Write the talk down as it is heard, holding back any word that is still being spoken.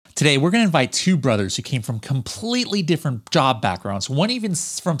Today, we're going to invite two brothers who came from completely different job backgrounds, one even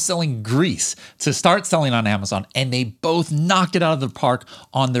from selling grease to start selling on Amazon, and they both knocked it out of the park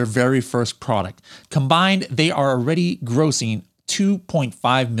on their very first product. Combined, they are already grossing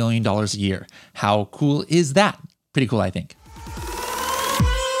 $2.5 million a year. How cool is that? Pretty cool, I think.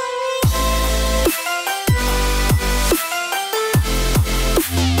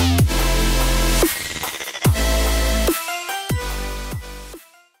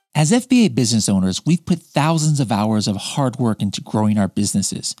 As FBA business owners, we've put thousands of hours of hard work into growing our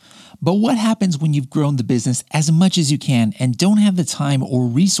businesses. But what happens when you've grown the business as much as you can and don't have the time or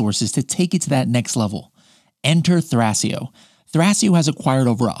resources to take it to that next level? Enter Thrasio. Thrasio has acquired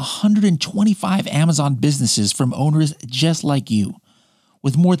over 125 Amazon businesses from owners just like you.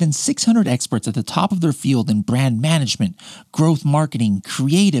 With more than 600 experts at the top of their field in brand management, growth marketing,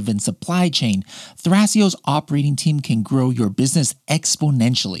 creative, and supply chain, Thrasio's operating team can grow your business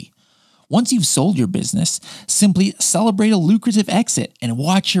exponentially. Once you've sold your business, simply celebrate a lucrative exit and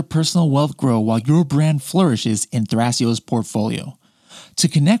watch your personal wealth grow while your brand flourishes in Thrasio's portfolio. To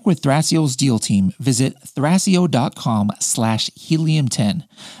connect with Thrasio's deal team, visit thrasio.com/helium10.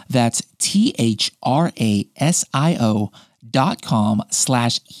 That's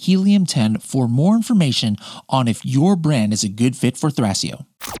THRASIO.com/helium10 for more information on if your brand is a good fit for Thrasio.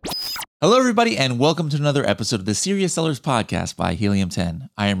 Hello, everybody, and welcome to another episode of the Serious Sellers Podcast by Helium 10.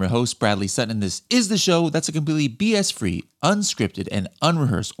 I am your host, Bradley Sutton, and this is the show that's a completely BS-free, unscripted, and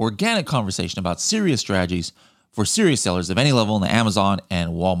unrehearsed organic conversation about serious strategies for serious sellers of any level in the Amazon and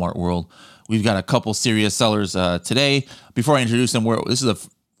Walmart world. We've got a couple serious sellers today. Before I introduce them, this is a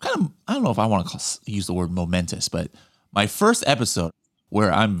kind of, I don't know if I want to use the word momentous, but my first episode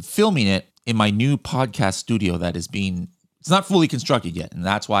where I'm filming it in my new podcast studio that is it's not fully constructed yet. And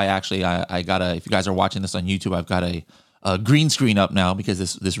that's why actually I got if you guys are watching this on YouTube, I've got a green screen up now because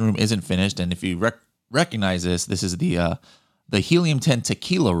this room isn't finished. And if you recognize this is the Helium 10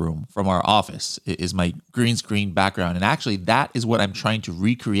 tequila room from our office. It is my green screen background. And actually that is what I'm trying to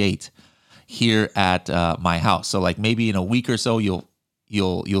recreate here at my house. So like maybe in a week or so, you'll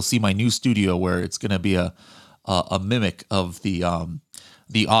see my new studio where it's going to be a mimic of the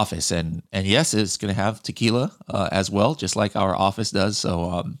office, and yes, it's gonna have tequila as well, just like our office does.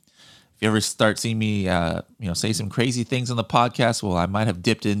 So if you ever start seeing me, say some crazy things on the podcast, well, I might have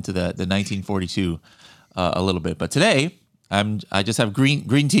dipped into the 1942 a little bit. But today, I just have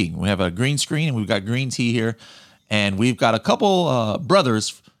green tea. We have a green screen, and we've got green tea here, and we've got a couple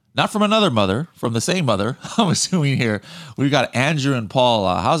brothers, not from another mother, from the same mother. I'm assuming here. We've got Andrew and Paul.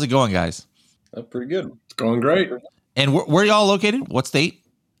 How's it going, guys? Pretty good. It's going great. And where are y'all located? What state?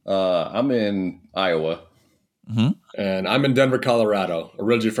 I'm in Iowa. Mm-hmm. And I'm in Denver, Colorado,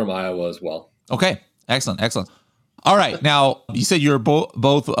 originally from Iowa as well. Okay. Excellent. All right. Now, you said you're both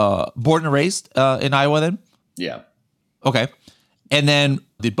born and raised in Iowa then? Yeah. Okay. And then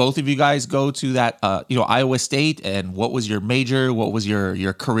did both of you guys go to that, Iowa State? And what was your major? What was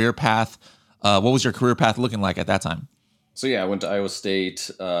your career path? What was your career path looking like at that time? So, yeah, I went to Iowa State,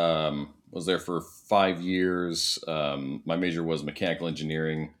 was there for 5 years. My major was mechanical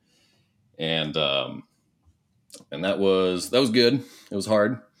engineering, and that was good. It was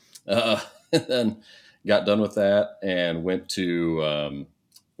hard. And then got done with that and went to a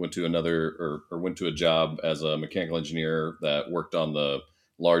job as a mechanical engineer that worked on the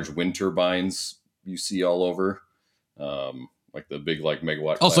large wind turbines you see all over, like the big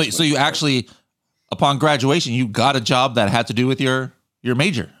megawatt. Oh, so you actually, upon graduation, you got a job that had to do with your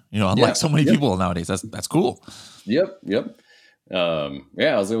major. Unlike so many people nowadays. That's cool. Yep. I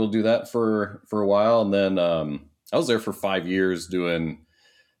was able to do that for a while, and then I was there for 5 years doing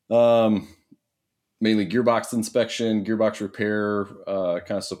mainly gearbox inspection, gearbox repair,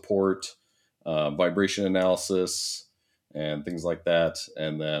 kind of support, vibration analysis, and things like that.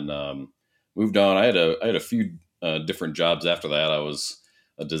 And then moved on. I had a few different jobs after that. I was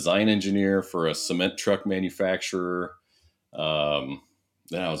a design engineer for a cement truck manufacturer.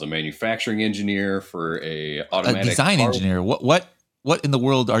 Then I was a manufacturing engineer for a design engineer. What in the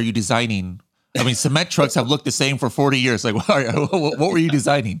world are you designing? I mean, cement trucks have looked the same for 40 years. Like, what were you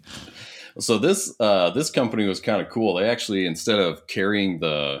designing? So this company was kind of cool. They actually, instead of carrying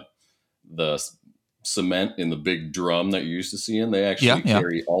the cement in the big drum that you're used to seeing, they actually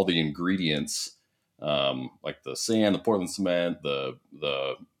carry all the ingredients, like the sand, the Portland cement, the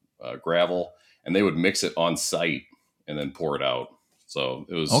gravel, and they would mix it on site and then pour it out. So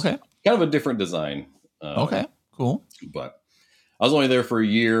it was kind of a different design. Okay, cool. But I was only there for a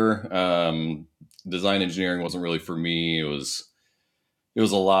year. Design engineering wasn't really for me. It was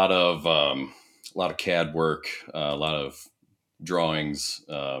a lot of CAD work, a lot of drawings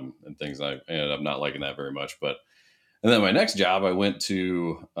and things. I ended up not liking that very much. And then my next job, I went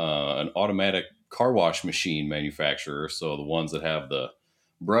to an automatic car wash machine manufacturer. So the ones that have the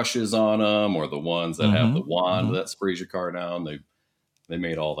brushes on them, or the ones that have the wand that sprays your car down. They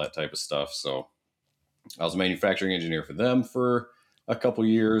made all that type of stuff. So I was a manufacturing engineer for them for a couple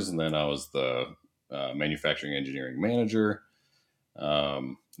years, and then I was the manufacturing engineering manager.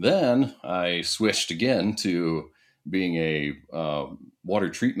 Then I switched again to being a water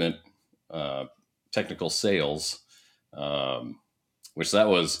treatment technical sales, which that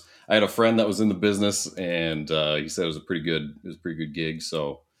was. I had a friend that was in the business, and he said it was a pretty good gig.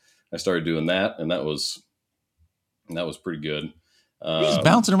 So I started doing that, and that was pretty good. You're just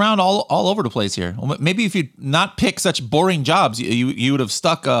bouncing around all over the place here. Well, maybe if you not pick such boring jobs, you would have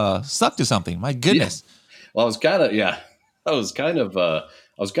stuck to something. My goodness. Yeah. Well, I was kind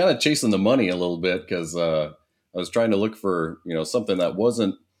of chasing the money a little bit, because I was trying to look for something that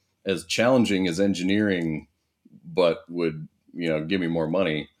wasn't as challenging as engineering, but would give me more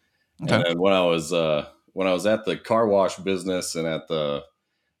money. Okay. And then when I was at the car wash business and at the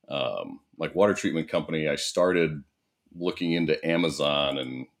like water treatment company, I started looking into Amazon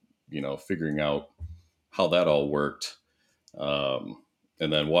and figuring out how that all worked. And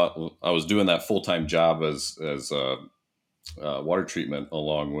then I was doing that full-time job as water treatment,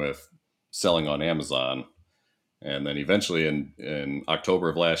 along with selling on Amazon. And then eventually in October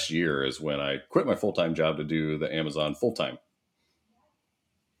of last year is when I quit my full-time job to do the Amazon full-time.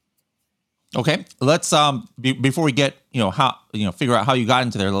 Okay, let's before we get how figure out how you got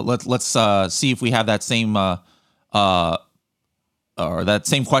into there. Let's see if we have that same or that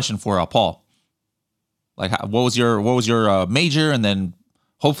same question for Paul. Like, what was your major, and then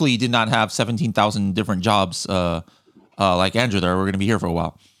hopefully you did not have 17,000 different jobs like Andrew there. We're going to be here for a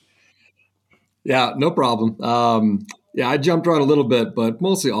while. Yeah, no problem. I jumped around a little bit, but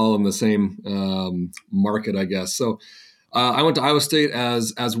mostly all in the same market, I guess. So I went to Iowa State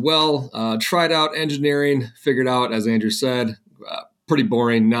as well, tried out engineering, figured out, as Andrew said, pretty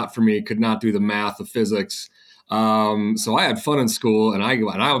boring, not for me, could not do the math, the physics. So I had fun in school, and I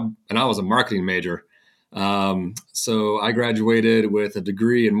was a marketing major. So I graduated with a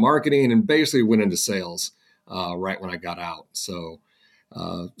degree in marketing and basically went into sales right when I got out. So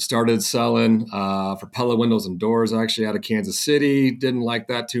started selling for Pella windows and doors, actually out of Kansas City. Didn't like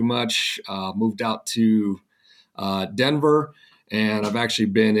that too much. Moved out to Denver, and I've actually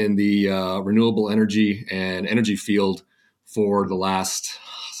been in the renewable energy and energy field for the last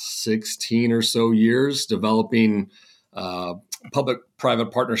 16 or so years, developing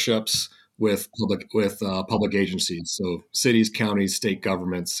public-private partnerships with public agencies, so cities, counties, state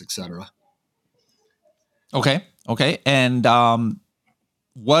governments, etc. Okay, and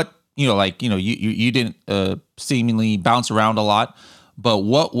what you didn't seemingly bounce around a lot, but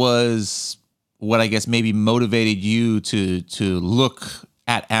what I guess maybe motivated you to look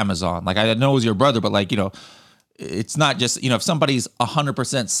at Amazon? Like, I know it was your brother, but it's not just, if somebody's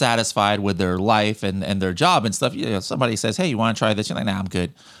 100% satisfied with their life and their job and stuff, somebody says, hey, you want to try this? You're like, nah, I'm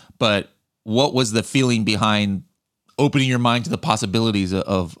good. But what was the feeling behind opening your mind to the possibilities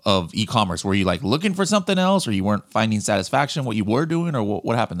of e-commerce? Were you like looking for something else, or you weren't finding satisfaction what you were doing, or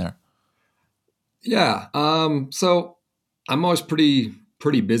what happened there? Yeah. So I'm always pretty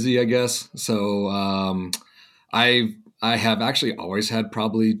busy, I guess. So I have actually always had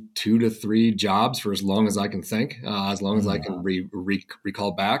probably 2 to 3 jobs for as long as I can think, as long as I can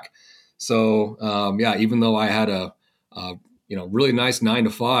recall back. So even though I had a really nice 9 to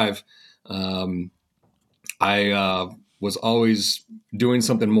 5, I was always doing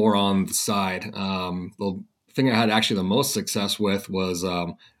something more on the side. The thing I had actually the most success with was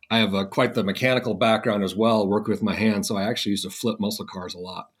I have quite the mechanical background as well, work with my hands. So I actually used to flip muscle cars a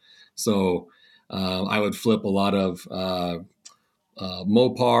lot. So I would flip a lot of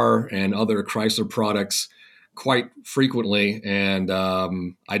Mopar and other Chrysler products quite frequently. And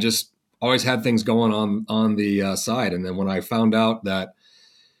I just always had things going on the side. And then when I found out that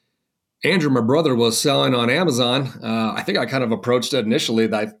Andrew, my brother, was selling on Amazon, I think I kind of approached it initially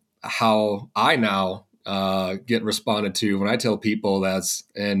that how I now get responded to when I tell people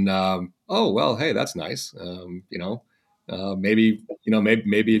oh, well, hey, that's nice. Maybe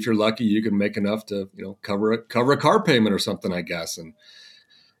if you're lucky, you can make enough to, cover a car payment or something, I guess. And,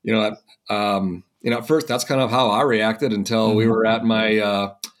 at first that's kind of how I reacted until we were at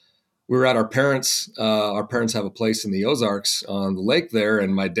our parents' have a place in the Ozarks on the lake there.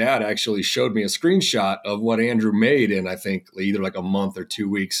 And my dad actually showed me a screenshot of what Andrew made in, I think, either like a month or 2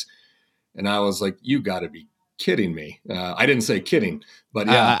 weeks. And I was like, you got to be kidding me. I didn't say kidding, but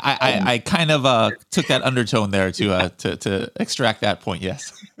yeah. I kind of took that undertone there to extract that point.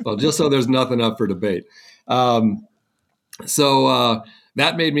 Yes. Well, just so there's nothing up for debate. So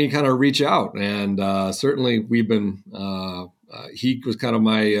that made me kind of reach out, and certainly we've been. He was kind of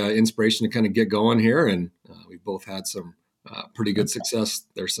my inspiration to kind of get going here, and we've both had some pretty good success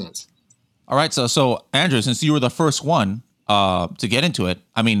there since. All right, so Andrew, since you were the first one to get into it,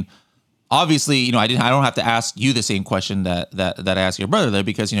 I mean, obviously, I don't have to ask you the same question that I asked your brother there,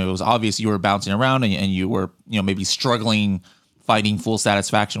 because it was obvious you were bouncing around and you were maybe struggling, finding full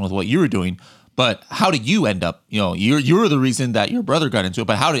satisfaction with what you were doing. But how did you end up? You're the reason that your brother got into it.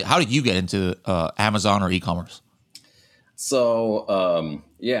 But how did you get into Amazon or e-commerce? So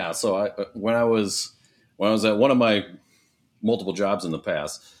when I was at one of my multiple jobs in the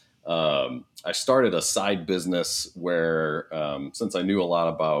past, I started a side business where, since I knew a lot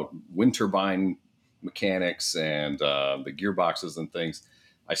about wind turbine mechanics and the gearboxes and things,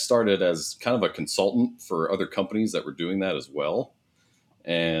 I started as kind of a consultant for other companies that were doing that as well.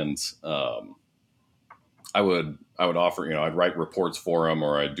 And I would offer, I'd write reports for them,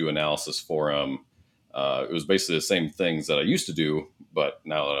 or I'd do analysis for them. It was basically the same things that I used to do, but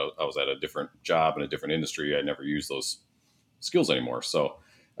now that I was at a different job in a different industry, I never use those skills anymore. So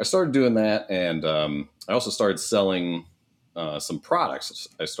I started doing that, and I also started selling some products.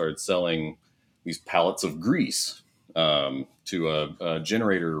 I started selling these pallets of grease to a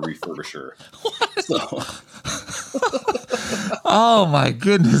generator refurbisher. Oh my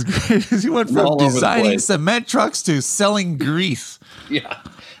goodness gracious! You went from designing cement trucks to selling grease. Yeah,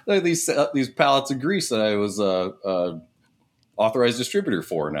 these pallets of grease that I was authorized distributor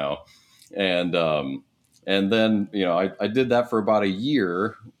for now, and then I did that for about a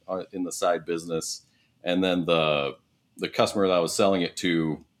year in the side business, and then the customer that I was selling it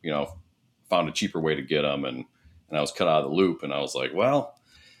to, found a cheaper way to get them, and I was cut out of the loop, and I was like,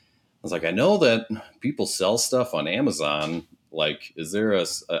 I know that people sell stuff on Amazon. Like, is there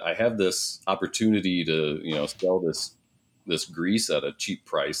I have this opportunity to, sell this grease at a cheap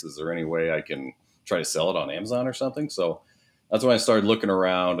price. Is there any way I can try to sell it on Amazon or something? So that's when I started looking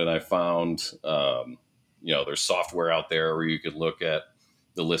around, and I found, there's software out there where you could look at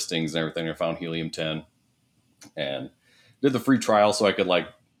the listings and everything. I found Helium 10 and did the free trial so I could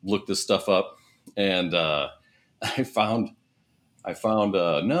look this stuff up. And I found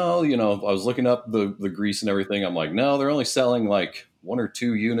no, I was looking up the grease and everything. I'm like, no, they're only selling like one or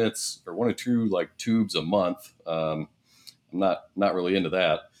two units or one or two tubes a month. I'm not really into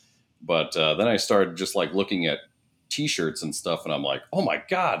that. But then I started just looking at t-shirts and stuff, and I'm like, oh my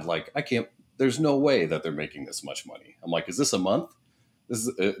God, there's no way that they're making this much money. I'm like, is this a month? This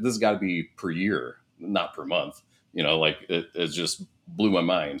has got to be per year, not per month. It just blew my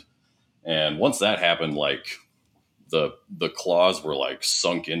mind. And once that happened, the claws were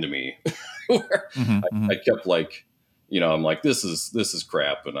sunk into me. Where I kept I'm like, this is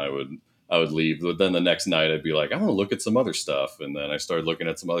crap, and I would leave. But then the next night I'd be like, I want to look at some other stuff, and then I started looking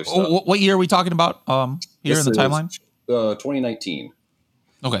at some other stuff. What year are we talking about here in the timeline? 2019.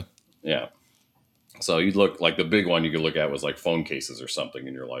 Okay. Yeah. So you'd look the big one you could look at was phone cases or something,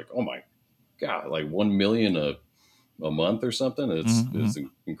 and you're like, oh my God, 1 million a month or something. It's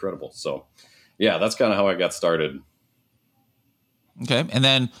incredible. So yeah, that's kind of how I got started. Okay. And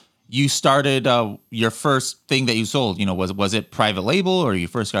then you started your first thing that you sold, was it private label, or you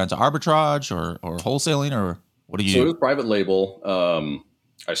first got into arbitrage or wholesaling, or what do you do? So it was private label.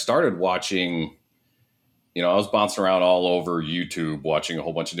 I started watching, I was bouncing around all over YouTube watching a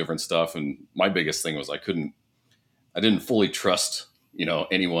whole bunch of different stuff. And my biggest thing was I didn't fully trust,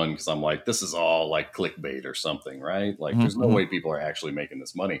 anyone, because I'm like, this is all clickbait or something, right? There's no way people are actually making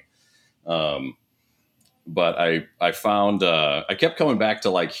this money. But I found, I kept coming back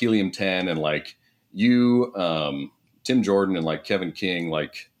to Helium 10 and you, Tim Jordan and Kevin King,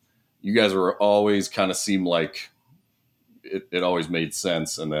 you guys were always kind of seemed like it always made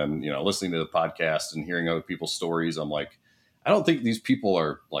sense. And then, listening to the podcast and hearing other people's stories, I'm like, I don't think these people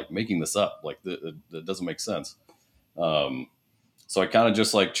are making this up. That doesn't make sense. So I kind of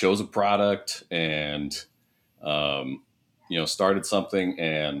just chose a product and, started something,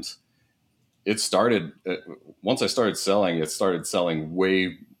 and it started, once I started selling, it started selling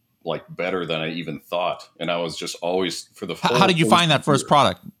way better than I even thought. And I was just always how did you find that first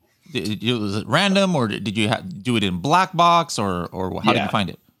product? Was it random, or did you do it in black box, or how did you find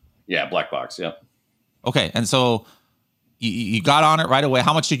it? Yeah, black box. Yeah. Okay. And so you got on it right away.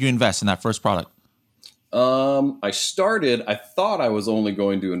 How much did you invest in that first product? I thought I was only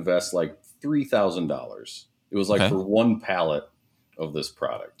going to invest $3,000. It was for one pallet of this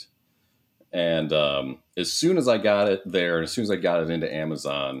product. And as soon as I got it there, and as soon as I got it into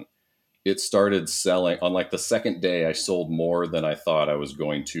Amazon, it started selling. On like the second day, I sold more than I thought I was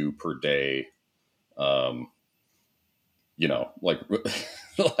going to per day. Um, like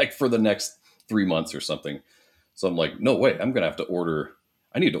like for the next 3 months or something. So I'm like, no way, I'm gonna have to order.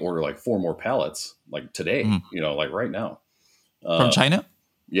 I need to order like 4 more pallets like today. Mhm. Like right now. From China?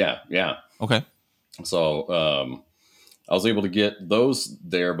 Yeah, yeah. Okay. So I was able to get those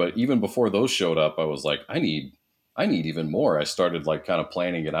there, but even before those showed up, I was like, I need even more. I started like kind of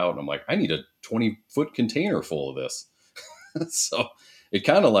planning it out, and I'm like, I need a 20-foot container full of this. So it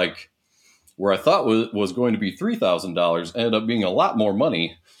kind of like where I thought was going to be $3,000 ended up being a lot more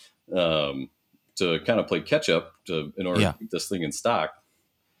money to kind of play catch up in order Yeah. to keep this thing in stock.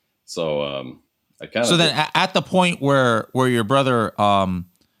 So I kind of So then at the point where your brother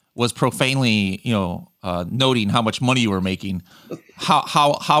was profanely, noting how much money you were making,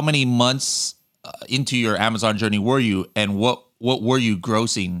 how many months into your Amazon journey were you, and what were you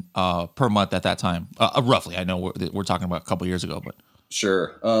grossing per month at that time? Roughly, I know we're talking about a couple years ago, but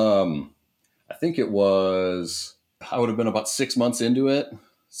sure. I think I would have been about 6 months into it,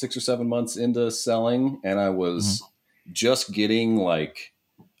 6 or 7 months into selling, and I was just getting like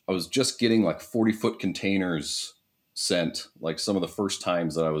 40-foot containers sent, like some of the first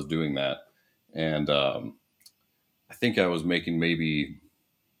times that I was doing that. And I think I was making maybe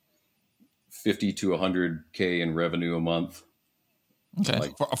 50 to 100K in revenue a month. okay,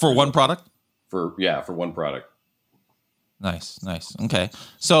 Like for one product. For one product. Nice. Okay,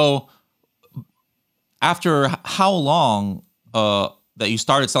 so after how long that you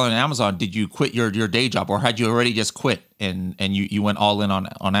started selling on Amazon, did you quit your day job, or had you already just quit and you went all in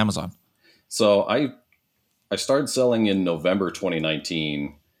on Amazon? So I started selling in November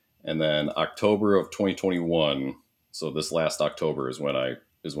 2019, and then October of 2021. So this last October is when I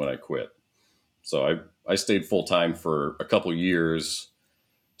quit. So I stayed full time for a couple years,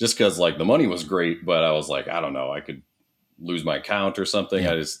 just because like the money was great, but I was like, I don't know, I could lose my account or something.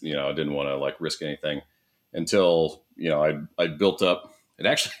 Yeah. I just I didn't want to like risk anything until I built up. It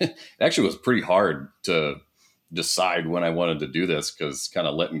actually was pretty hard to decide when I wanted to do this, because kind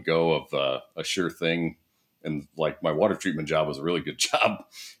of letting go of a sure thing, and like my water treatment job was a really good job,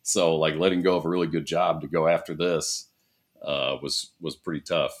 so like letting go of a really good job to go after this was pretty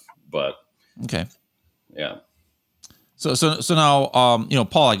tough. But Okay. yeah. So now,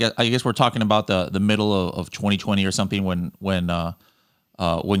 Paul, I guess we're talking about the middle of 2020 or something when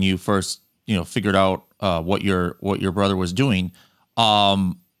you first figured out what your brother was doing.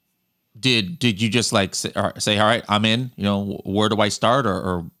 Did you just like say, all right, I'm in? Where do I start,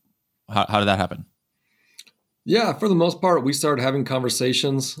 or how did that happen? Yeah, for the most part, we started having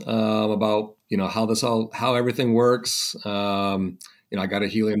conversations about how everything works. I got a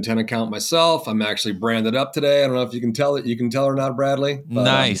Helium 10 account myself. I'm actually branded up today. I don't know if you can tell it. You can tell or not, Bradley. But,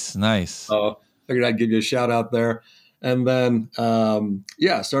 Nice. figured I'd give you a shout out there. And then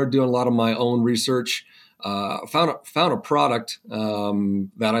started doing a lot of my own research. Found a product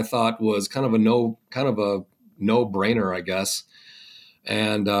that I thought was kind of a no brainer, I guess.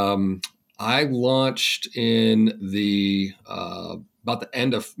 And I launched in the about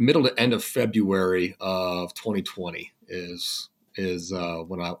the middle to end of February of 2020 is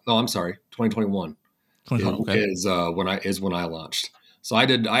when I no I'm sorry 2021 Okay. is when I launched. So I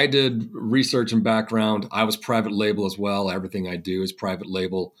did research and background. I was private label as well. Everything I do is private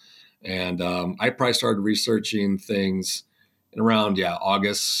label, and I probably started researching things in around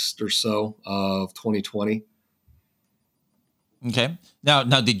August or so of 2020. Okay. Now,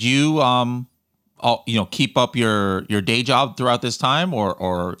 did you keep up your day job throughout this time,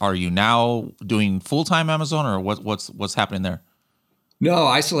 or are you now doing full-time Amazon, or what's happening there? No,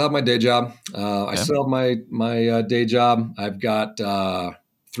 I still have my day job. I Okay. still have my day job. I've got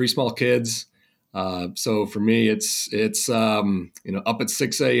 3 small kids. So for me, it's up at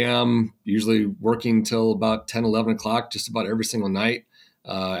 6 a.m., usually working till about 10, 11 o'clock, just about every single night.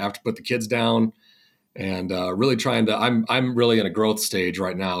 I have to put the kids down, and really trying to. I'm really in a growth stage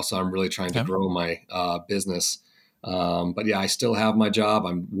right now, so I'm really trying to Okay. grow my business. But yeah, I still have my job.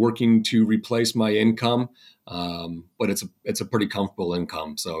 I'm working to replace my income, but it's a pretty comfortable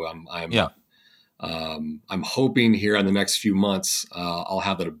income. So Yeah. I'm hoping here in the next few months I'll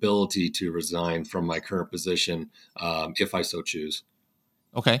have that ability to resign from my current position if I so choose.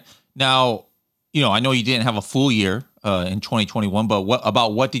 Okay. Now, I know you didn't have a full year in 2021, but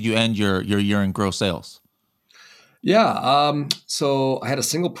what did you end your year in gross sales? Yeah. So I had a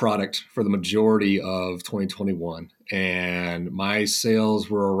single product for the majority of 2021, and my sales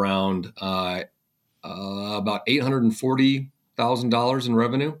were around about $840,000 in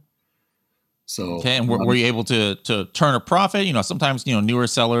revenue. So, Okay. And were you able to turn a profit? Sometimes, newer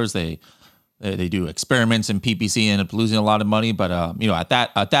sellers, they do experiments in PPC and end up losing a lot of money. But, at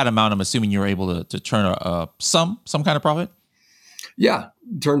that amount, I'm assuming you're able to turn some kind of profit. Yeah,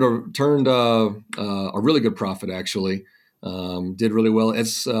 turned a really good profit actually. Did really well.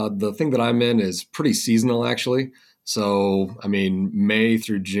 It's the thing that I'm in is pretty seasonal actually. So I mean, May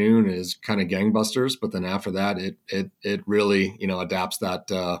through June is kind of gangbusters, but then after that, it really adapts that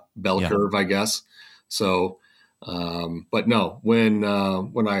bell curve, I guess. So, but no, when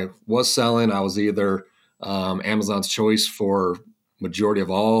I was selling, I was either Amazon's choice for majority of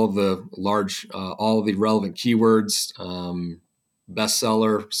all the relevant keywords.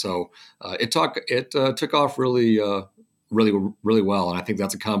 Bestseller. So it took off really well, and I think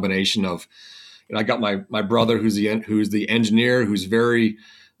that's a combination of. I got my brother who's the engineer, who's very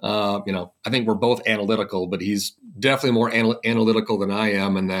I think we're both analytical, but he's definitely more analytical than I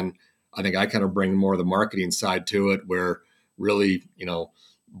am, and then I think I kind of bring more of the marketing side to it, where really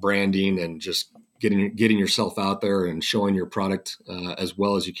branding and just getting yourself out there and showing your product as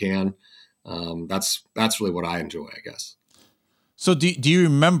well as you can. That's really what I enjoy, I guess. So do you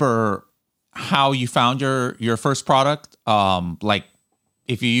remember how you found your first product? Like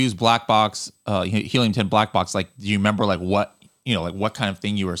if you use Black Box, Helium 10 Black Box, like, do you remember like what kind of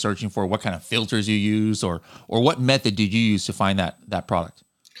thing you were searching for, what kind of filters you use, or what method did you use to find that product?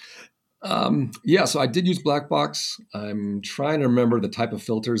 Yeah, so I did use Black Box. I'm trying to remember the type of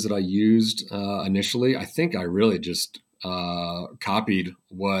filters that I used initially. I think I really just copied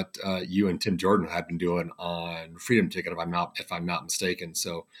what you and Tim Jordan had been doing on Freedom Ticket, if I'm not mistaken.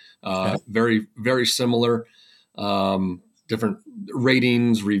 So very, very similar, different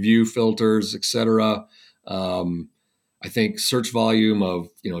ratings, review filters, etc. I think search volume of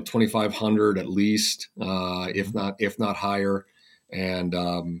 2,500 at least, if not higher. And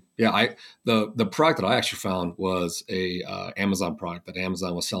the product that I actually found was a Amazon product that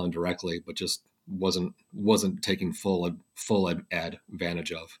Amazon was selling directly, but just wasn't taking full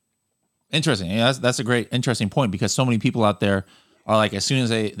advantage of. Interesting. Yeah, that's a great interesting point, because so many people out there are like, as soon as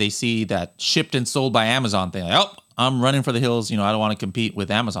they see that shipped and sold by Amazon thing, like, oh, I'm running for the hills. I don't want to compete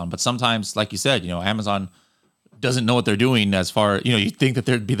with Amazon. But sometimes, like you said, Amazon doesn't know what they're doing as far, you think that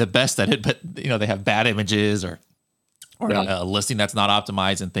they'd be the best at it, but they have bad images or a listing that's not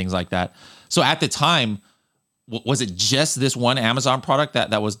optimized and things like that. So at the time, was it just this one Amazon product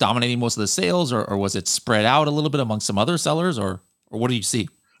that was dominating most of the sales, or was it spread out a little bit among some other sellers, or what do you see?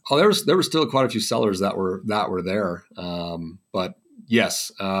 Oh, there were still quite a few sellers that were there. But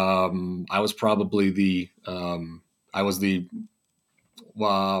yes, I was probably I was the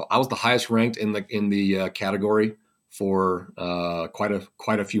highest ranked in the category for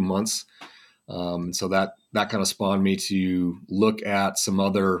quite a few months. So that kind of spawned me to look at some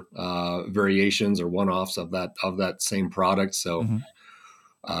other variations or one-offs of that same product. So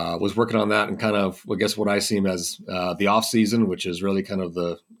was working on that, and kind of, I guess, what I see as the off season, which is really kind of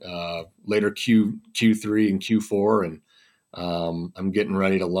the later Q3 and Q4, and I'm getting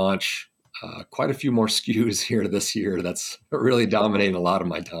ready to launch quite a few more SKUs here this year. That's really dominating a lot of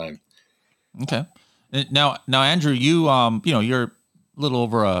my time. Okay. Now, Andrew, you're a little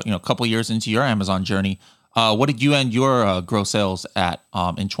over a couple years into your Amazon journey. What did you end your gross sales at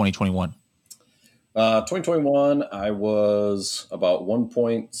in 2021? 2021, I was about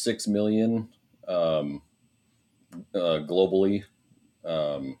 1.6 million globally.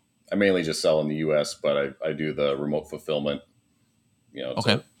 I mainly just sell in the U.S., but I do the remote fulfillment,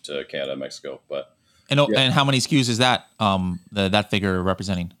 to Canada, Mexico. But and how many SKUs is that that figure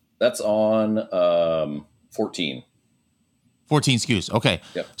representing? That's on 14. 14 SKUs. Okay.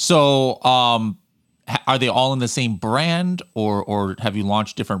 Yep. So are they all in the same brand, or have you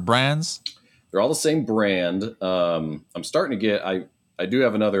launched different brands? They're all the same brand. I'm starting to get, I do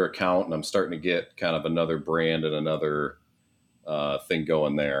have another account, and I'm starting to get kind of another brand and another thing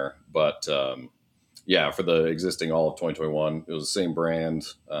going there. But for the existing all of 2021, it was the same brand,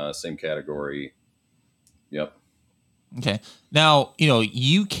 same category. Yep. Okay. Now,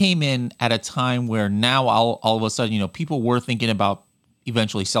 you came in at a time where now all of a sudden, people were thinking about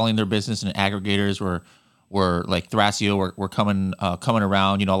eventually selling their business, and aggregators were like Thrasio were coming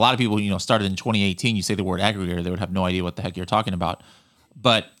around. A lot of people, started in 2018. You say the word aggregator, they would have no idea what the heck you're talking about.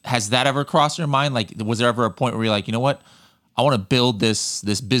 But has that ever crossed your mind? Like, was there ever a point where you're like, you know what, I want to build this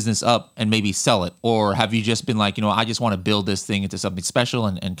business up and maybe sell it? Or have you just been like, I just want to build this thing into something special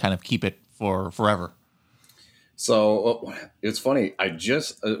and kind of keep it for forever? So it's funny. I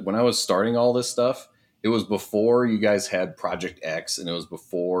just, when I was starting all this stuff, it was before you guys had Project X, and it was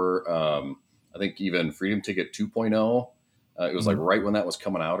before, I think even Freedom Ticket 2.0. It was like right when that was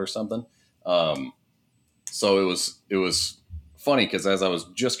coming out or something. So it was funny because as I was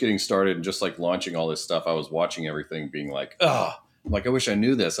just getting started and just like launching all this stuff, I was watching everything being like, I'm like, I wish I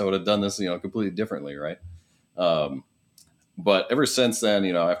knew this. I would have done this, completely differently. Right. Um, but ever since then,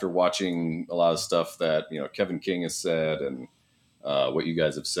 after watching a lot of stuff that, Kevin King has said and what you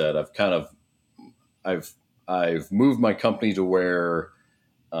guys have said, I've, I've moved my company to where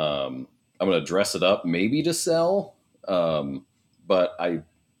I'm going to dress it up maybe to sell. But I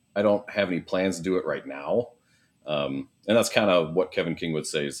don't have any plans to do it right now. And that's kind of what Kevin King would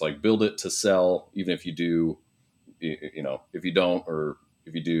say. It's like, build it to sell. Even if you do, if you don't, or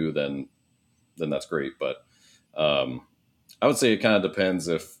if you do, then that's great. But, I would say it kind of depends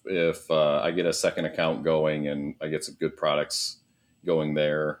if I get a second account going and I get some good products going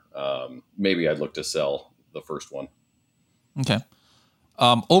there. Maybe I'd look to sell the first one. Okay.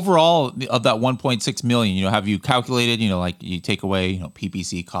 Overall of that 1.6 million, have you calculated, like you take away,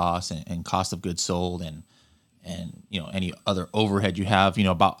 PPC costs and cost of goods sold and any other overhead you have,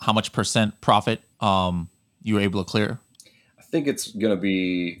 about how much percent profit, you were able to clear? I think it's going to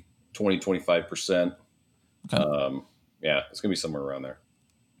be 25%. Okay. Yeah, it's going to be somewhere around there.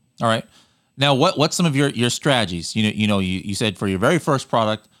 All right. Now, what's some of your strategies? You said for your very first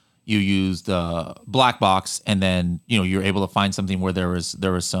product, you used black box, and then you're able to find something where there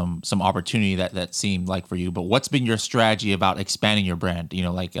was some opportunity that seemed like for you. But what's been your strategy about expanding your brand?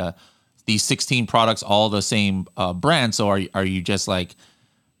 These 16 products, all the same brand. So are you just like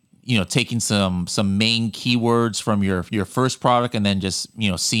taking some main keywords from your first product, and then just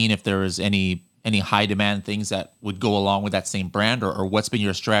seeing if there is any high demand things that would go along with that same brand, or what's been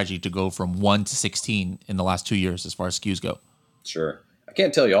your strategy to go from 1 to 16 in the last 2 years as far as SKUs go? Sure. I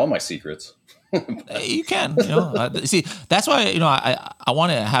can't tell you all my secrets. You can, see, that's why, I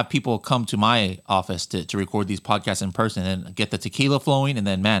want to have people come to my office to record these podcasts in person and get the tequila flowing. And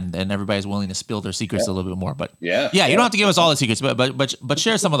then, then everybody's willing to spill their secrets a little bit more, but yeah, you don't have to give us all the secrets, but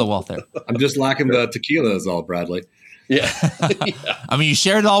share some of the wealth there. I'm just lacking the tequila is all, Bradley. Yeah. I mean, you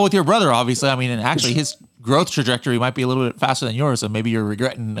shared it all with your brother, obviously. I mean, and actually his growth trajectory might be a little bit faster than yours. So maybe you're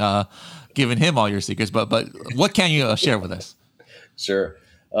regretting giving him all your secrets, but what can you share with us? Sure.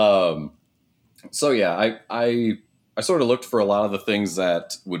 So yeah, I sort of looked for a lot of the things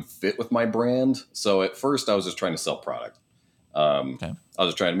that would fit with my brand. So at first I was just trying to sell product. Okay. I was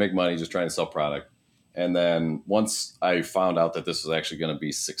just trying to make money, just trying to sell product. And then once I found out that this was actually going to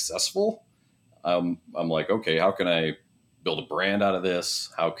be successful, I'm like, okay, how can I build a brand out of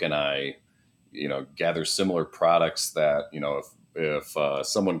this? How can I, gather similar products that, if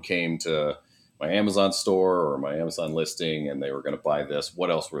someone came to my Amazon store or my Amazon listing and they were going to buy this,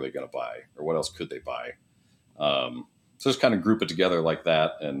 what else were they going to buy, or what else could they buy? So just kind of group it together like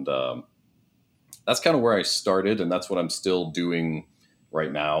that. And that's kind of where I started. And that's what I'm still doing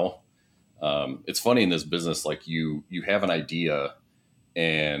right now. It's funny in this business, like you have an idea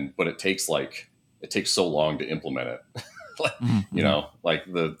but it takes so long to implement it. Like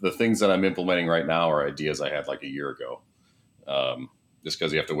the things that I'm implementing right now are ideas I had like a year ago. Just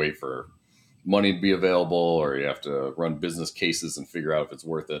because you have to wait for money to be available, or you have to run business cases and figure out if it's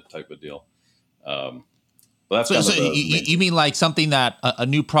worth it, type of deal. But that's so you mean like something that a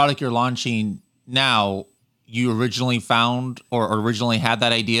new product you're launching now, you originally found or originally had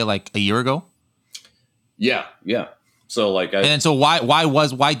that idea like a year ago? Yeah. So like, and so why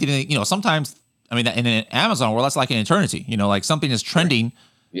didn't it, sometimes, I mean, in an Amazon world, that's like an eternity, like something is trending.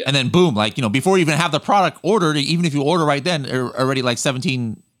 Yeah. And then boom, like, before you even have the product ordered, even if you order right then, already like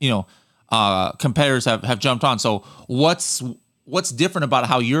 17, competitors have jumped on. So what's different about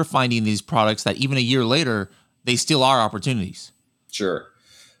how you're finding these products that even a year later, they still are opportunities? Sure.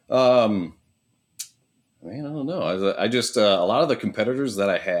 I don't know. I just, a lot of the competitors that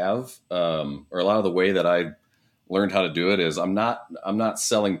I have, or a lot of the way that I learned how to do it is I'm not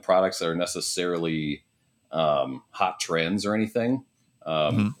selling products that are necessarily hot trends or anything. A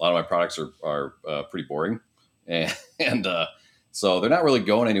lot of my products are pretty boring, and so they're not really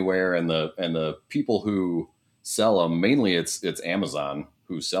going anywhere. And the people who sell them, mainly it's Amazon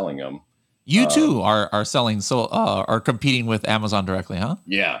who's selling them. You too are selling, so are competing with Amazon directly, huh?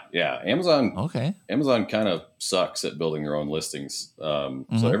 Yeah. Amazon. Okay. Amazon kind of sucks at building their own listings. So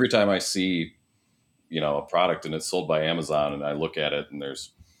every time I see, a product and it's sold by Amazon, and I look at it and there's,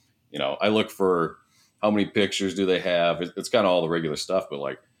 I look for how many pictures do they have. It's kind of all the regular stuff, but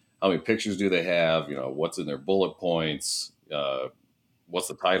like how many pictures do they have? What's in their bullet points? What's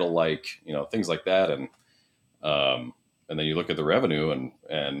the title like? Things like that. And then you look at the revenue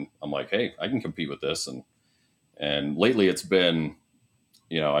and I'm like, hey, I can compete with this. And lately it's been,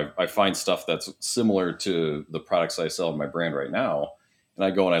 I find stuff that's similar to the products I sell in my brand right now. And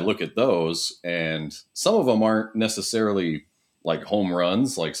I go and I look at those, and some of them aren't necessarily like home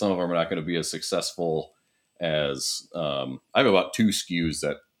runs. Like some of them are not going to be as successful as I have about 2 SKUs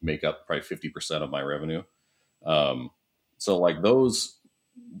that make up probably 50% of my revenue. So like those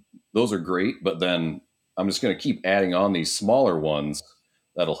are great, but then I'm just going to keep adding on these smaller ones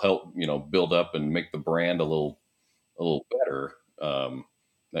that'll help, build up and make the brand a little better.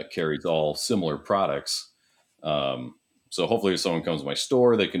 That carries all similar products. So hopefully if someone comes to my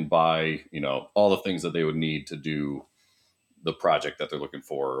store, they can buy, all the things that they would need to do the project that they're looking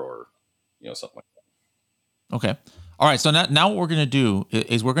for, or, something like Okay. All right. So now what we're going to do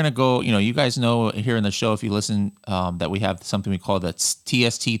is we're going to go, you guys know here in the show, if you listen, that we have something we call the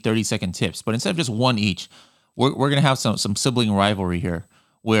TST 30-second tips, but instead of just one each, we're going to have some sibling rivalry here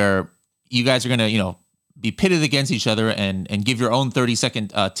where you guys are going to, be pitted against each other and give your own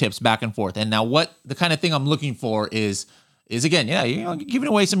 30-second tips back and forth. And now what the kind of thing I'm looking for is again, giving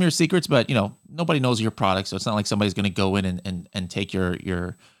away some of your secrets, but nobody knows your product. So it's not like somebody's going to go in and take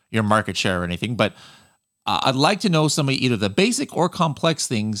your market share or anything, but I'd like to know some of either the basic or complex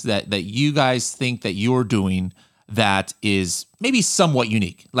things that you guys think that you're doing that is maybe somewhat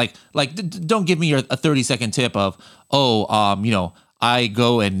unique. Don't give me a 30-second tip of, I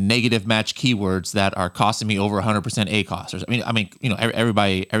go and negative match keywords that are costing me over 100% ACoS.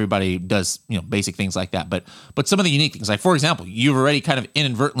 Everybody does, basic things like that. But some of the unique things, like for example, you've already kind of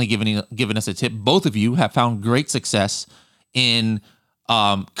inadvertently given us a tip. Both of you have found great success in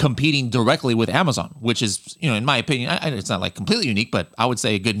competing directly with Amazon, which is, in my opinion, it's not like completely unique, but I would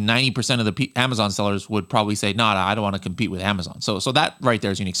say a good 90% of the Amazon sellers would probably say, no, I don't want to compete with Amazon. So that right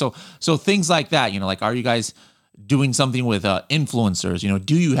there is unique. So things like that, like, are you guys doing something with influencers?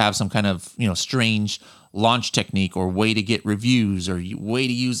 Do you have some kind of, strange launch technique or way to get reviews or way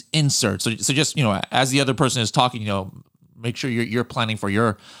to use inserts? So just, as the other person is talking, make sure you're planning for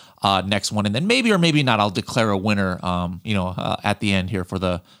your next one, and then maybe or maybe not, I'll declare a winner, at the end here for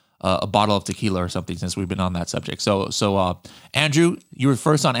the a bottle of tequila or something, since we've been on that subject. So Andrew, you were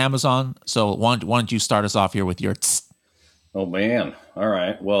first on Amazon, so why don't you start us off here with your? Oh man! All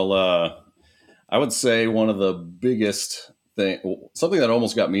right. Well, I would say one of the biggest something that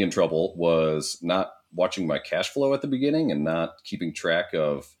almost got me in trouble, was not watching my cash flow at the beginning and not keeping track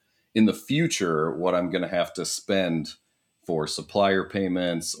of in the future what I'm going to have to spend for supplier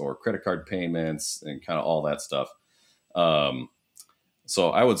payments or credit card payments and kind of all that stuff. So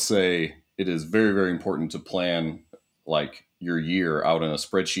I would say it is very, very important to plan like your year out in a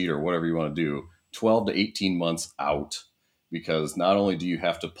spreadsheet or whatever you want to do, 12 to 18 months out, because not only do you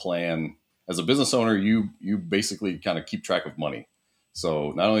have to plan as a business owner, you basically kind of keep track of money.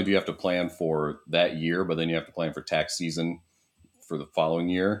 So not only do you have to plan for that year, but then you have to plan for tax season for the following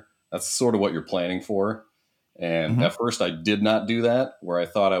year. That's sort of what you're planning for. And At first I did not do that, where I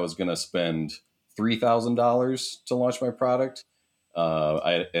thought I was going to spend $3,000 to launch my product.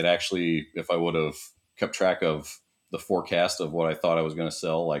 It actually, if I would have kept track of the forecast of what I thought I was going to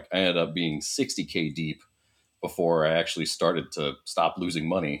sell, like I ended up being 60K deep before I actually started to stop losing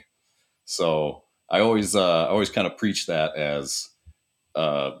money. So I always kind of preach that as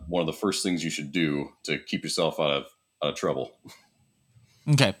one of the first things you should do to keep yourself out of trouble.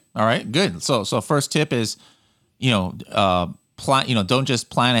 Okay. All right. Good. So first tip is, plan. Don't just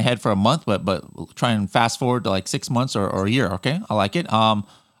plan ahead for a month, but try and fast forward to like 6 months or a year. Okay, I like it.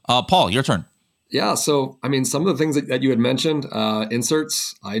 Paul, your turn. Yeah. So I mean, some of the things that you had mentioned,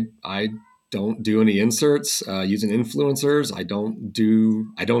 inserts. I don't do any inserts using influencers. I don't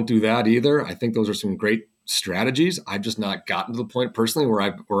do that either. I think those are some great strategies. I've just not gotten to the point personally where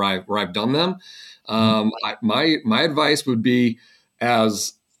I've done them. My advice would be,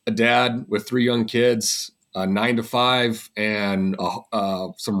 as a dad with 3 young kids, 9 to 5, and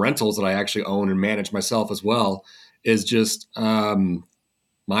some rentals that I actually own and manage myself as well, is just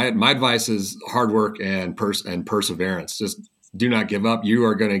my advice is hard work and perseverance. Just do not give up. You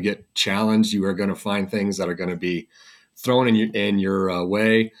are going to get challenged. You are going to find things that are going to be thrown in your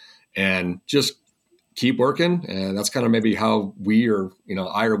way, and just keep working. And that's kind of maybe how we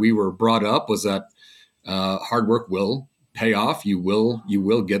were brought up, was that hard work will pay off. You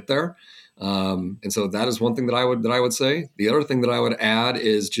will get there. And so that is one thing that I would say. The other thing that I would add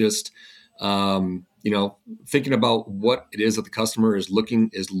is just, thinking about what it is that the customer is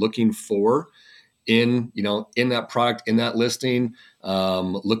looking for in that product, in that listing,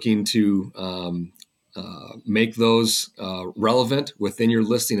 looking to make those relevant within your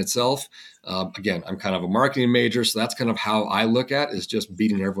listing itself. Again, I'm kind of a marketing major, so that's kind of how I look at, is just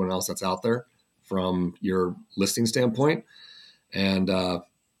beating everyone else that's out there from your listing standpoint. And I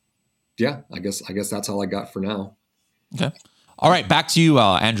guess that's all I got for now. Okay. All right, back to you,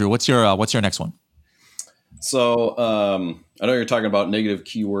 Andrew. What's your next one? So I know you're talking about negative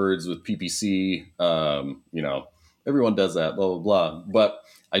keywords with PPC. Everyone does that, blah, blah, blah. But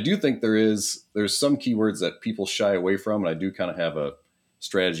I do think there's some keywords that people shy away from, and I do kind of have a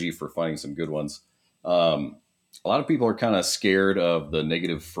strategy for finding some good ones. A lot of people are kind of scared of the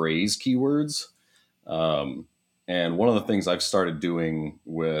negative phrase keywords. And one of the things I've started doing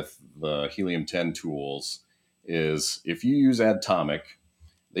with the Helium 10 tools is if you use Atomic,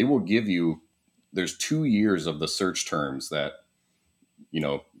 they will give you, there's 2 years of the search terms that,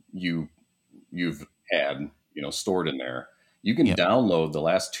 you've had, stored in there. You can download the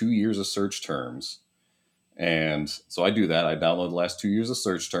last 2 years of search terms. And so I do that. I download the last 2 years of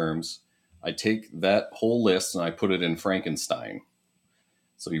search terms. I take that whole list and I put it in Frankenstein.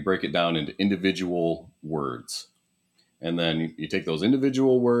 So you break it down into individual words. And then you take those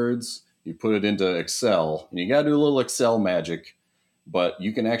individual words, you put it into Excel, and you got to do a little Excel magic, but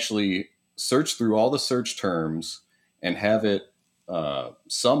you can actually search through all the search terms and have it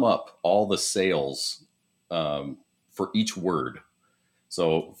sum up all the sales for each word.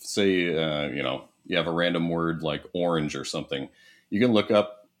 So say, you have a random word like orange or something. You can look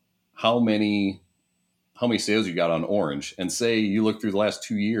up how many sales you got on orange, and say you look through the last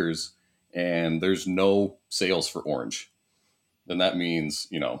 2 years and there's no sales for orange. Then that means,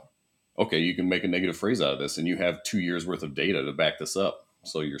 okay, you can make a negative phrase out of this and you have 2 years worth of data to back this up.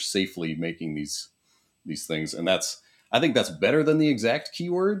 So you're safely making these things. And I think that's better than the exact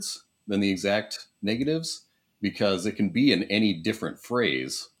keywords, than the exact negatives, because it can be in any different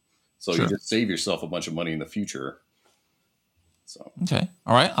phrase. So you just save yourself a bunch of money in the future. So okay.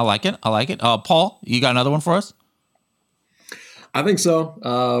 All right. I like it. Paul, you got another one for us? I think so.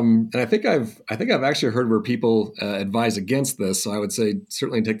 And I think I've actually heard where people advise against this. So I would say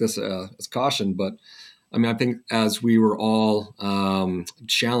certainly take this as caution. But I mean, I think as we were all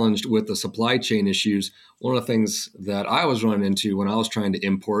challenged with the supply chain issues, one of the things that I was running into when I was trying to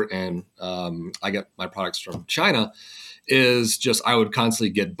import and I get my products from China is just I would constantly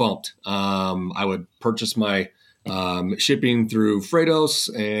get bumped. I would purchase my shipping through Freightos,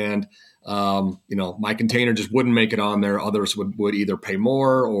 and my container just wouldn't make it on there. Others would either pay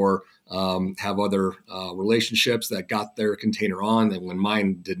more or have other relationships that got their container on, and when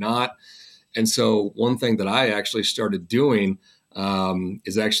mine did not. And so one thing that I actually started doing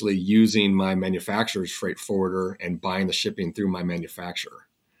is actually using my manufacturer's freight forwarder and buying the shipping through my manufacturer.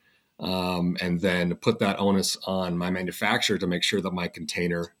 And then put that onus on my manufacturer to make sure that my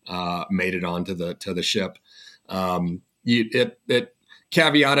container made it onto the ship. It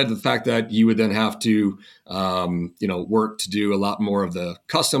caveated the fact that you would then have to, work to do a lot more of the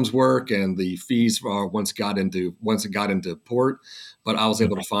customs work and the fees once it got into port. But I was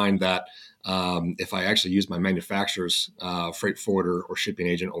able to find that if I actually used my manufacturer's freight forwarder or shipping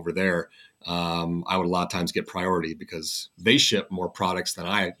agent over there, I would a lot of times get priority because they ship more products than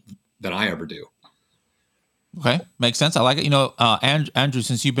I ever do. Okay, makes sense. I like it. Andrew,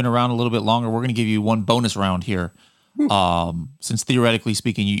 since you've been around a little bit longer, we're going to give you one bonus round here. Since theoretically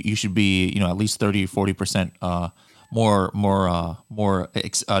speaking, you should be, at least 30 or 40% more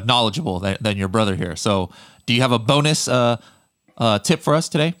knowledgeable than your brother here. So, do you have a bonus tip for us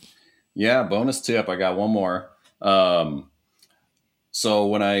today? Yeah, bonus tip. I got one more. So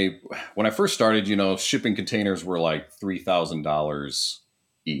when I first started, shipping containers were like $3,000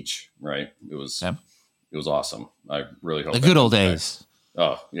 each, right? It was awesome. I really hope the good old days.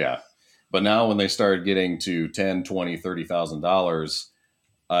 Oh yeah. But now when they started getting to $10,000, $20,000,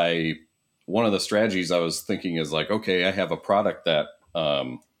 $30,000, one of the strategies I was thinking is like, okay, I have a product that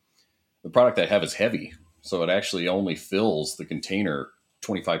the product I have is heavy. So it actually only fills the container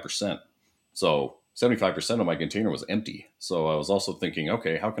 25%. So 75% of my container was empty. So I was also thinking,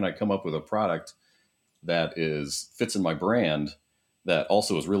 okay, how can I come up with a product that fits in my brand that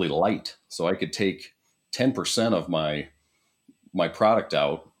also is really light? So I could take 10% of my product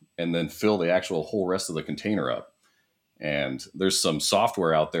out and then fill the actual whole rest of the container up. And there's some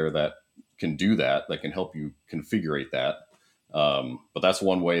software out there that can do that can help you configure that. But that's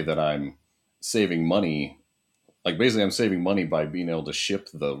one way that I'm saving money. Like basically I'm saving money by being able to ship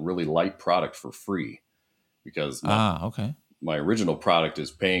the really light product for free because my original product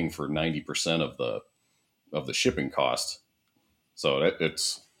is paying for 90% of the shipping cost. So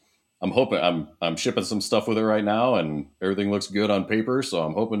I'm hoping I'm shipping some stuff with it right now and everything looks good on paper. So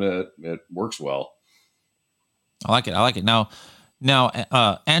I'm hoping it works well. I like it. Now,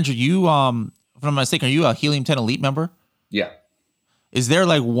 Andrew, you, if I'm not mistaken, are you a Helium 10 Elite member? Yeah. Is there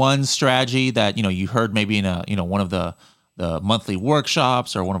like one strategy that, you heard maybe in one of the monthly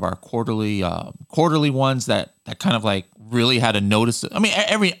workshops or one of our quarterly ones that kind of like really had to notice? I mean,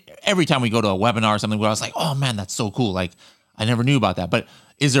 every time we go to a webinar or something where I was like, oh man, that's so cool. Like I never knew about that. But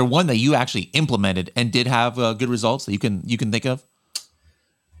is there one that you actually implemented and did have good results that you can think of?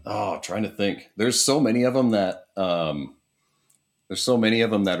 Oh, trying to think. There's so many of them that are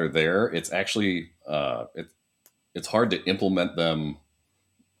there. It's actually it's hard to implement them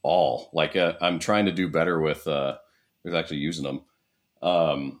all. Like I'm trying to do better with actually using them.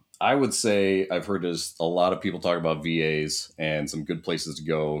 I would say I've heard there's a lot of people talk about VAs and some good places to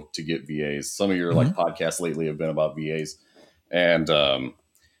go to get VAs. Some of your like podcasts lately have been about VAs, and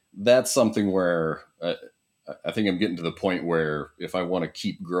that's something where I think I'm getting to the point where if I want to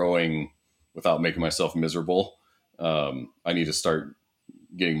keep growing without making myself miserable, I need to start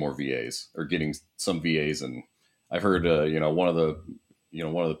getting more VAs or getting some VAs. And I've heard, one of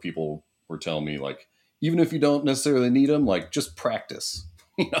the people were telling me, like, even if you don't necessarily need them, like just practice,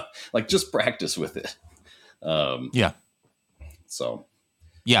 like just practice with it. Yeah. So.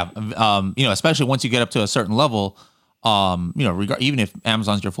 Yeah. Especially once you get up to a certain level, even if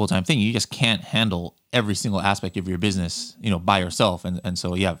Amazon's your full-time thing, you just can't handle every single aspect of your business, by yourself. And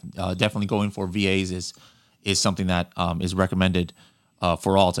so, definitely going for VAs is something that is recommended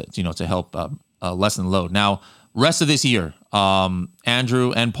for all to help lessen the load. Now, rest of this year,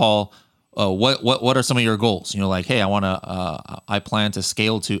 Andrew and Paul, what are some of your goals? Like, hey, I plan to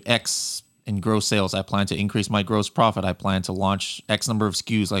scale to X in gross sales. I plan to increase my gross profit. I plan to launch X number of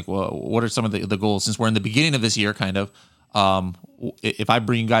SKUs. Like, what are some of the goals? Since we're in the beginning of this year, kind of, if I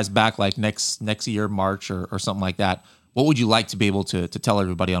bring you guys back like next year, March or something like that, what would you like to be able to tell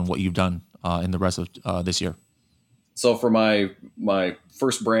everybody on what you've done in the rest of this year? So for my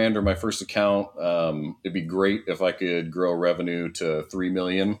first brand or my first account, it'd be great if I could grow revenue to 3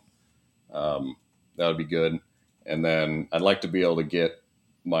 million. That would be good. And then I'd like to be able to get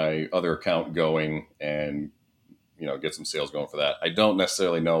my other account going and, get some sales going for that. I don't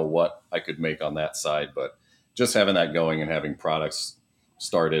necessarily know what I could make on that side, but just having that going and having products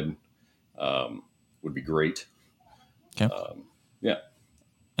started would be great. Okay. Yeah.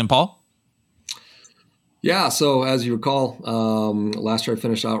 And Paul? Yeah, so as you recall, last year I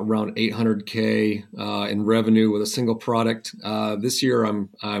finished out around 800K in revenue with a single product. This year I'm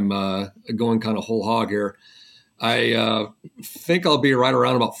going kind of whole hog here. I think I'll be right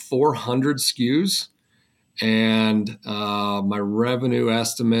around about 400 SKUs, and my revenue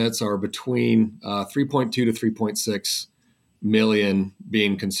estimates are between 3.2 to 3.6 million,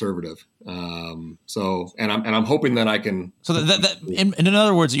 being conservative. And I'm hoping that I can. So that in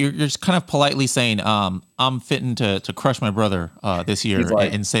other words, you're just kind of politely saying, I'm fitting to crush my brother this year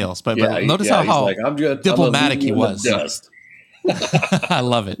in sales. But notice how like, diplomatic he was. I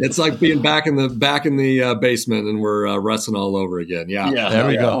love it. It's like being back in the basement and we're wrestling all over again. Yeah. There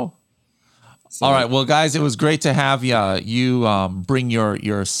we go. So, all right. Well, guys, it was great to have you bring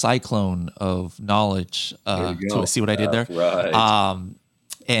your cyclone of knowledge to us. See what I did there? Right.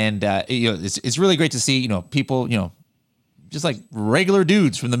 It's really great to see, people, just like regular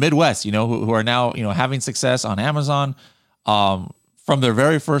dudes from the Midwest, who are now, having success on Amazon from their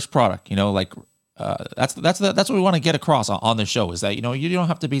very first product, that's what we want to get across on the show, is that, you don't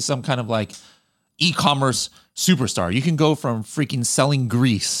have to be some kind of like e-commerce superstar. You can go from freaking selling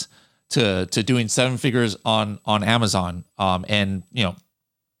grease to doing 7 figures on Amazon. And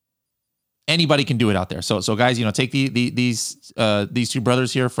anybody can do it out there. So guys, take these two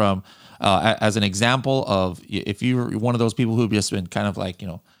brothers here from as an example of, if you're one of those people who've just been kind of like,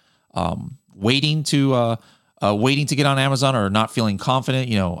 waiting to get on Amazon or not feeling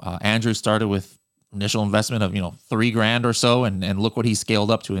confident. Andrew started with initial investment of $3,000 or so, and look what he scaled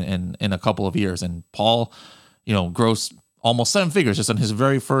up to in a couple of years. And Paul, grossed almost 7 figures just on his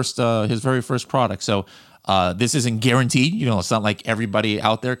very first product. So this isn't guaranteed. It's not like everybody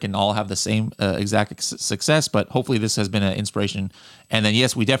out there can all have the same exact success, but hopefully this has been an inspiration. And then,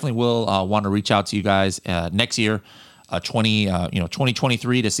 yes, we definitely will want to reach out to you guys next year,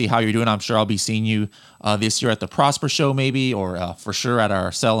 2023, to see how you're doing. I'm sure I'll be seeing you this year at the Prosper Show, maybe, or for sure at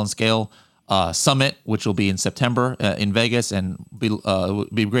our Sell and Scale Summit, which will be in September in Vegas, and it'll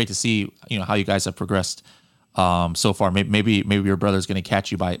be great to see how you guys have progressed so far. Maybe your brother's going to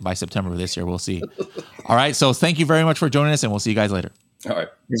catch you by September of this year. We'll see. All right. So thank you very much for joining us, and we'll see you guys later. All right.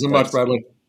 Thanks so much, Bradley.